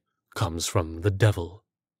 He comes from the devil.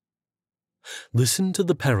 Listen to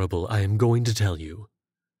the parable I am going to tell you.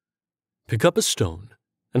 Pick up a stone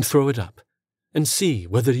and throw it up, and see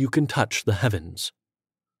whether you can touch the heavens.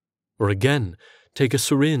 Or again, take a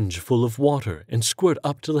syringe full of water and squirt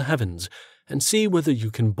up to the heavens, and see whether you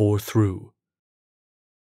can bore through.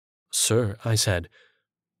 Sir, I said,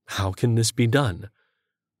 how can this be done?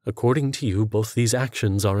 According to you, both these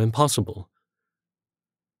actions are impossible.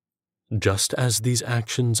 Just as these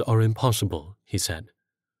actions are impossible, he said,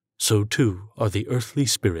 so too are the earthly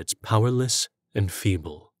spirits powerless and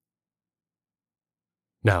feeble.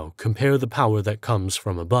 Now compare the power that comes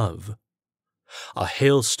from above. A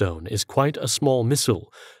hailstone is quite a small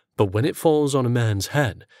missile, but when it falls on a man's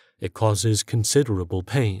head, it causes considerable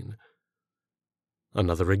pain.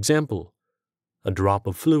 Another example. A drop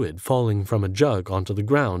of fluid falling from a jug onto the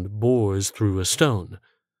ground bores through a stone.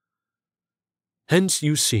 Hence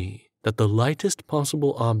you see that the lightest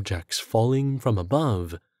possible objects falling from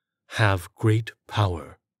above have great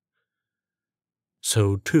power.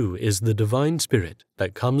 So too is the divine spirit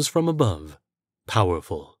that comes from above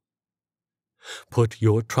powerful. Put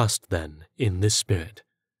your trust, then, in this spirit,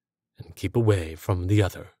 and keep away from the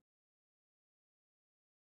other.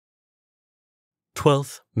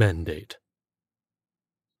 12th Mandate.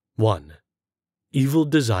 1. Evil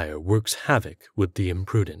desire works havoc with the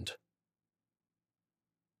imprudent.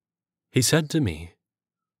 He said to me,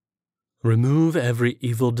 remove every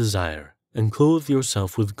evil desire, and clothe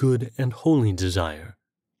yourself with good and holy desire.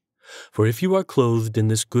 For if you are clothed in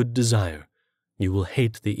this good desire, you will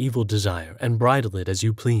hate the evil desire and bridle it as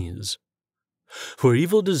you please. For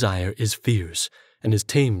evil desire is fierce and is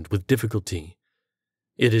tamed with difficulty.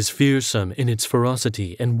 It is fearsome in its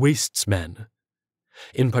ferocity and wastes men.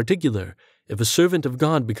 In particular, if a servant of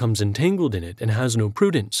God becomes entangled in it and has no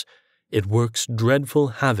prudence, it works dreadful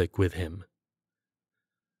havoc with him.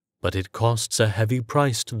 But it costs a heavy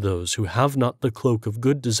price to those who have not the cloak of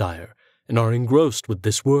good desire and are engrossed with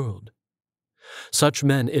this world. Such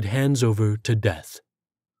men it hands over to death.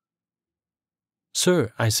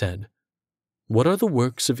 Sir, I said, what are the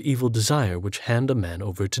works of evil desire which hand a man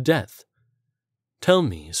over to death? Tell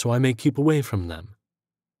me, so I may keep away from them.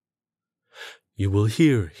 You will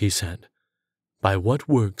hear, he said, by what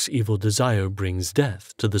works evil desire brings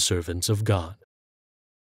death to the servants of God.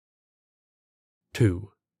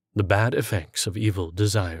 2. The bad effects of evil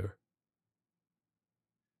desire.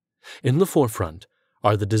 In the forefront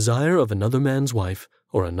are the desire of another man's wife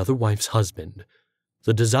or another wife's husband,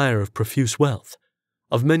 the desire of profuse wealth,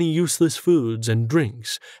 of many useless foods and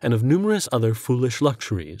drinks, and of numerous other foolish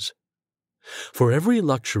luxuries. For every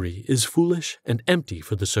luxury is foolish and empty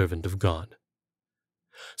for the servant of God.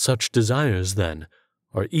 Such desires, then,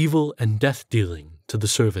 are evil and death-dealing to the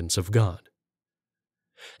servants of God.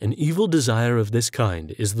 An evil desire of this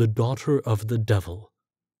kind is the daughter of the devil.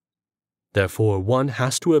 Therefore, one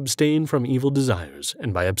has to abstain from evil desires,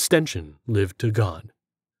 and by abstention live to God.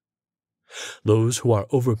 Those who are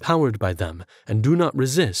overpowered by them and do not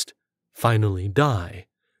resist finally die,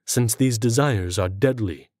 since these desires are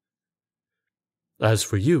deadly. As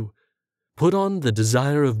for you, put on the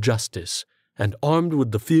desire of justice, and armed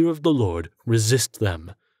with the fear of the Lord, resist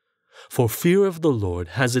them. For fear of the Lord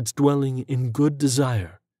has its dwelling in good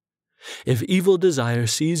desire. If evil desire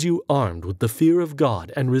sees you armed with the fear of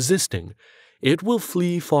God and resisting, it will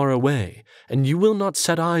flee far away, and you will not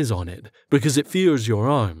set eyes on it, because it fears your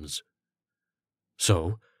arms.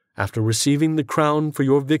 So, after receiving the crown for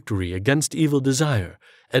your victory against evil desire,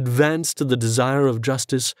 advance to the desire of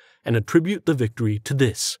justice and attribute the victory to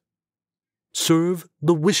this. Serve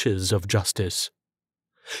the wishes of justice.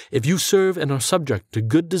 If you serve and are subject to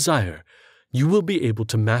good desire, you will be able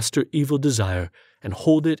to master evil desire and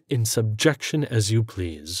hold it in subjection as you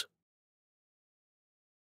please.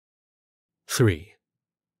 3.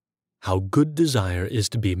 How good desire is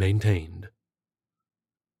to be maintained.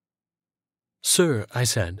 Sir, I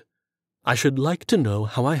said, I should like to know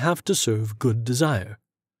how I have to serve good desire.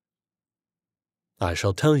 I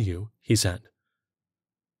shall tell you, he said.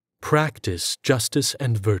 Practice justice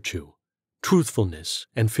and virtue, truthfulness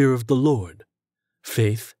and fear of the Lord,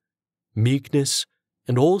 faith, meekness,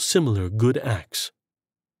 and all similar good acts.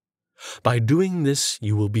 By doing this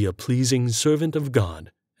you will be a pleasing servant of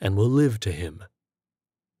God and will live to him.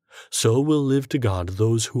 So will live to God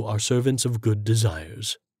those who are servants of good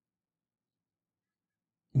desires.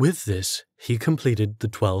 With this he completed the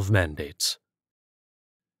 12 mandates.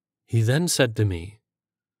 He then said to me,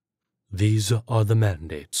 These are the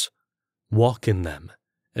mandates. Walk in them,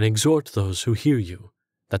 and exhort those who hear you,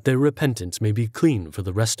 that their repentance may be clean for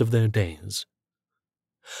the rest of their days.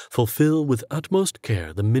 Fulfill with utmost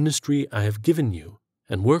care the ministry I have given you,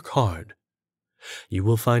 and work hard. You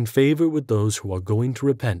will find favor with those who are going to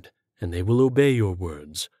repent, and they will obey your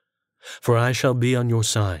words. For I shall be on your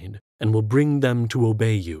side, and will bring them to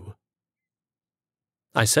obey you.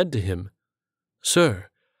 I said to him, Sir,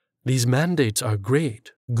 these mandates are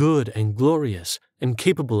great, good, and glorious, and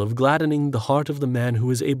capable of gladdening the heart of the man who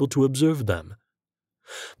is able to observe them.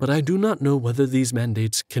 But I do not know whether these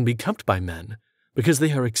mandates can be kept by men, because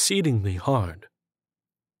they are exceedingly hard.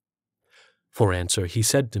 For answer he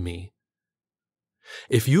said to me,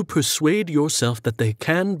 If you persuade yourself that they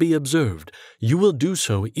can be observed, you will do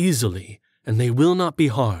so easily, and they will not be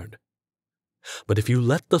hard. But if you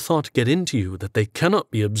let the thought get into you that they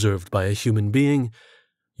cannot be observed by a human being,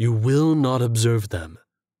 you will not observe them.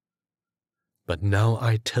 But now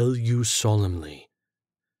I tell you solemnly,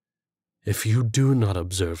 if you do not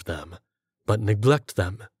observe them, but neglect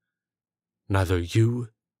them, neither you,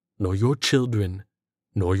 nor your children,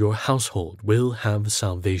 nor your household will have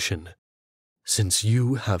salvation, since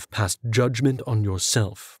you have passed judgment on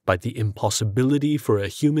yourself by the impossibility for a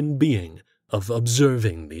human being of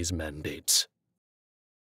observing these mandates.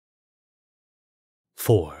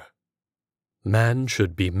 4. Man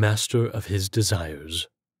should be master of his desires.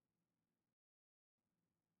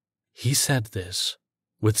 He said this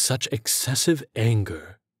with such excessive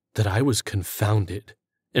anger that I was confounded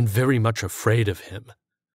and very much afraid of him.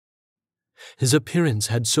 His appearance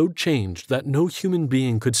had so changed that no human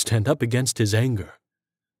being could stand up against his anger.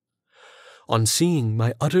 On seeing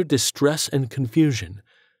my utter distress and confusion,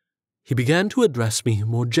 he began to address me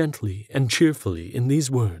more gently and cheerfully in these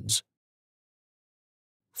words,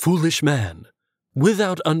 Foolish man,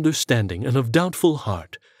 without understanding and of doubtful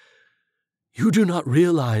heart, you do not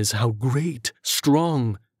realize how great,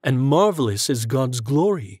 strong, and marvelous is God's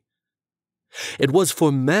glory. It was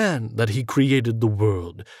for man that he created the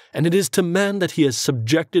world, and it is to man that he has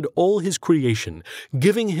subjected all his creation,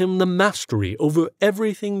 giving him the mastery over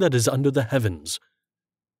everything that is under the heavens.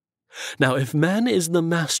 Now, if man is the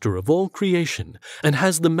master of all creation and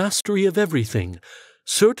has the mastery of everything,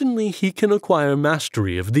 certainly he can acquire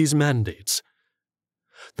mastery of these mandates.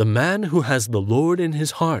 The man who has the Lord in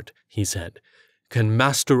his heart, he said, can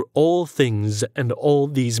master all things and all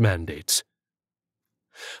these mandates.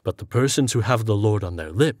 But the persons who have the Lord on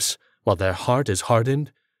their lips, while their heart is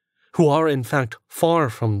hardened, who are in fact far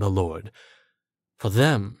from the Lord, for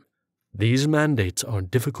them these mandates are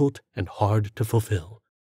difficult and hard to fulfill.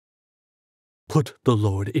 Put the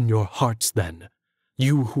Lord in your hearts then,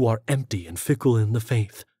 you who are empty and fickle in the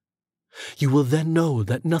faith. You will then know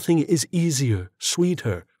that nothing is easier,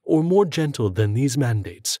 sweeter, or more gentle than these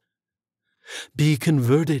mandates. Be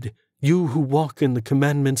converted, you who walk in the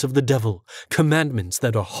commandments of the devil, commandments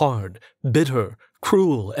that are hard, bitter,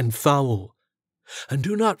 cruel, and foul. And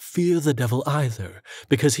do not fear the devil either,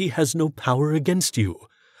 because he has no power against you.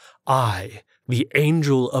 I, the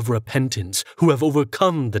angel of repentance, who have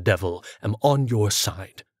overcome the devil, am on your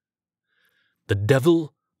side. The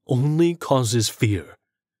devil only causes fear,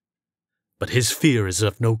 but his fear is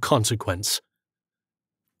of no consequence.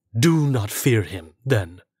 Do not fear him,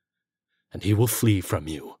 then, and he will flee from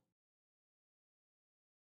you.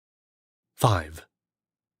 5.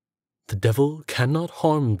 The devil cannot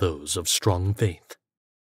harm those of strong faith.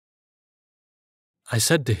 I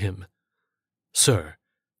said to him, Sir,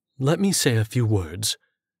 let me say a few words.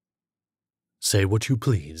 Say what you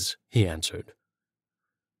please, he answered.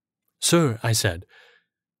 Sir, I said,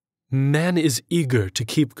 man is eager to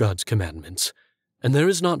keep God's commandments, and there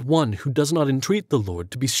is not one who does not entreat the Lord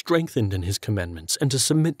to be strengthened in his commandments and to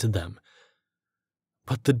submit to them.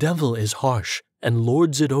 But the devil is harsh and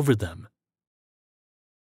lords it over them.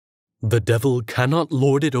 The devil cannot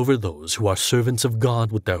lord it over those who are servants of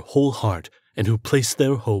God with their whole heart and who place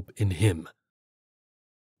their hope in him.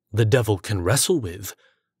 The devil can wrestle with,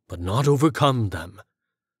 but not overcome them.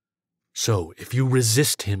 So if you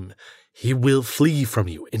resist him, he will flee from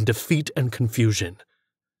you in defeat and confusion.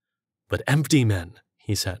 But empty men,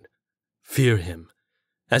 he said, fear him,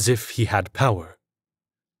 as if he had power.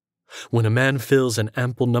 When a man fills an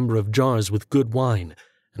ample number of jars with good wine,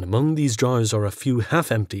 and among these jars are a few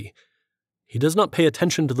half-empty, he does not pay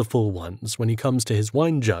attention to the full ones when he comes to his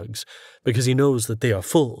wine jugs, because he knows that they are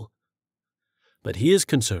full. But he is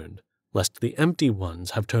concerned lest the empty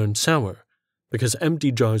ones have turned sour, because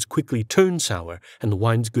empty jars quickly turn sour and the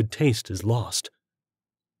wine's good taste is lost.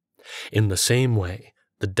 In the same way,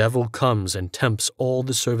 the devil comes and tempts all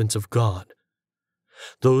the servants of God.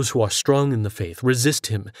 Those who are strong in the faith resist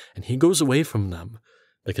him, and he goes away from them,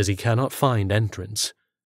 because he cannot find entrance.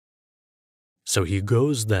 So he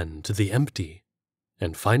goes then to the empty,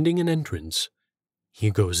 and finding an entrance,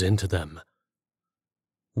 he goes into them.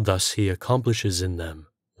 Thus he accomplishes in them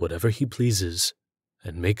whatever he pleases,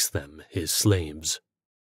 and makes them his slaves.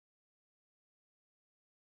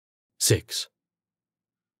 6.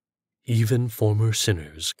 Even former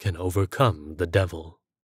sinners can overcome the devil.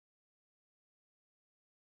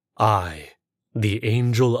 I, the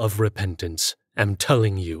angel of repentance, am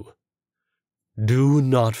telling you, do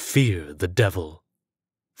not fear the devil.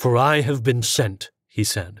 For I have been sent, he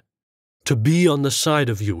said, to be on the side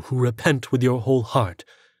of you who repent with your whole heart,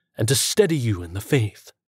 and to steady you in the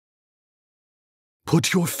faith.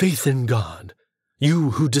 Put your faith in God,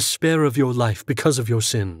 you who despair of your life because of your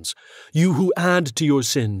sins, you who add to your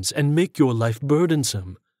sins and make your life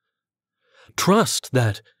burdensome. Trust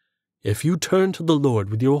that, if you turn to the Lord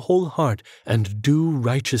with your whole heart and do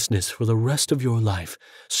righteousness for the rest of your life,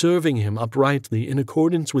 serving him uprightly in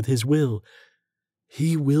accordance with his will,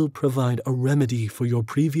 he will provide a remedy for your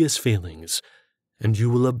previous failings, and you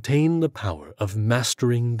will obtain the power of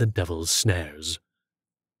mastering the devil's snares.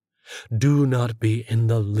 Do not be in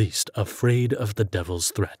the least afraid of the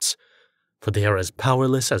devil's threats, for they are as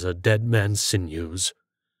powerless as a dead man's sinews.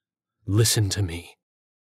 Listen to me.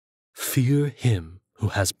 Fear him who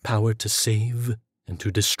has power to save and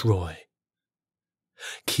to destroy.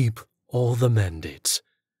 Keep all the mandates,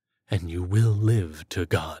 and you will live to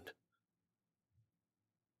God.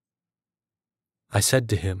 I said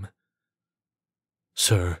to him,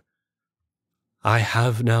 Sir, I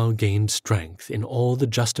have now gained strength in all the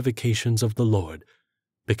justifications of the Lord,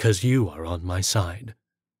 because you are on my side.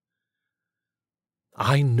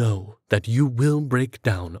 I know that you will break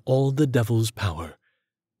down all the devil's power,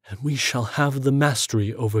 and we shall have the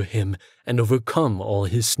mastery over him and overcome all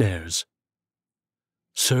his snares.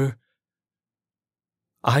 Sir,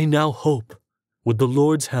 I now hope, with the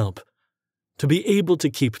Lord's help, to be able to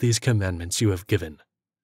keep these commandments you have given.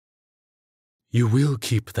 You will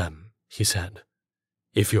keep them, he said,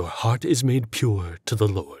 if your heart is made pure to the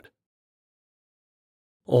Lord.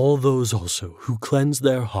 All those also who cleanse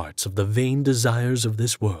their hearts of the vain desires of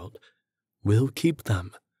this world will keep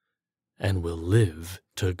them and will live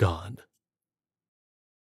to God.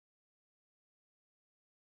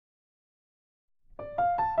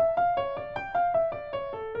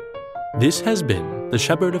 This has been The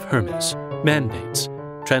Shepherd of Hermas, Mandates,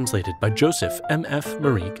 translated by Joseph M. F.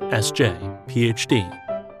 Marique, S.J., Ph.D.,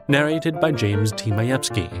 narrated by James T.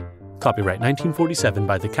 Majewski. Copyright 1947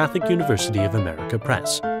 by the Catholic University of America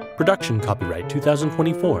Press. Production copyright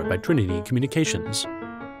 2024 by Trinity Communications.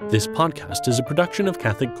 This podcast is a production of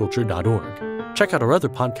CatholicCulture.org. Check out our other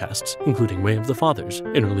podcasts, including Way of the Fathers,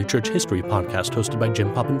 an early church history podcast hosted by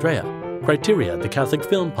Jim Papandrea, Criteria, the Catholic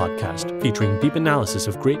Film Podcast, featuring deep analysis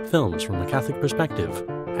of great films from a Catholic perspective,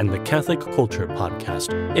 and the Catholic Culture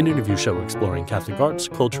Podcast, an interview show exploring Catholic arts,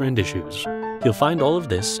 culture, and issues. You'll find all of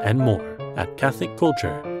this and more at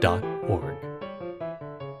CatholicCulture.org.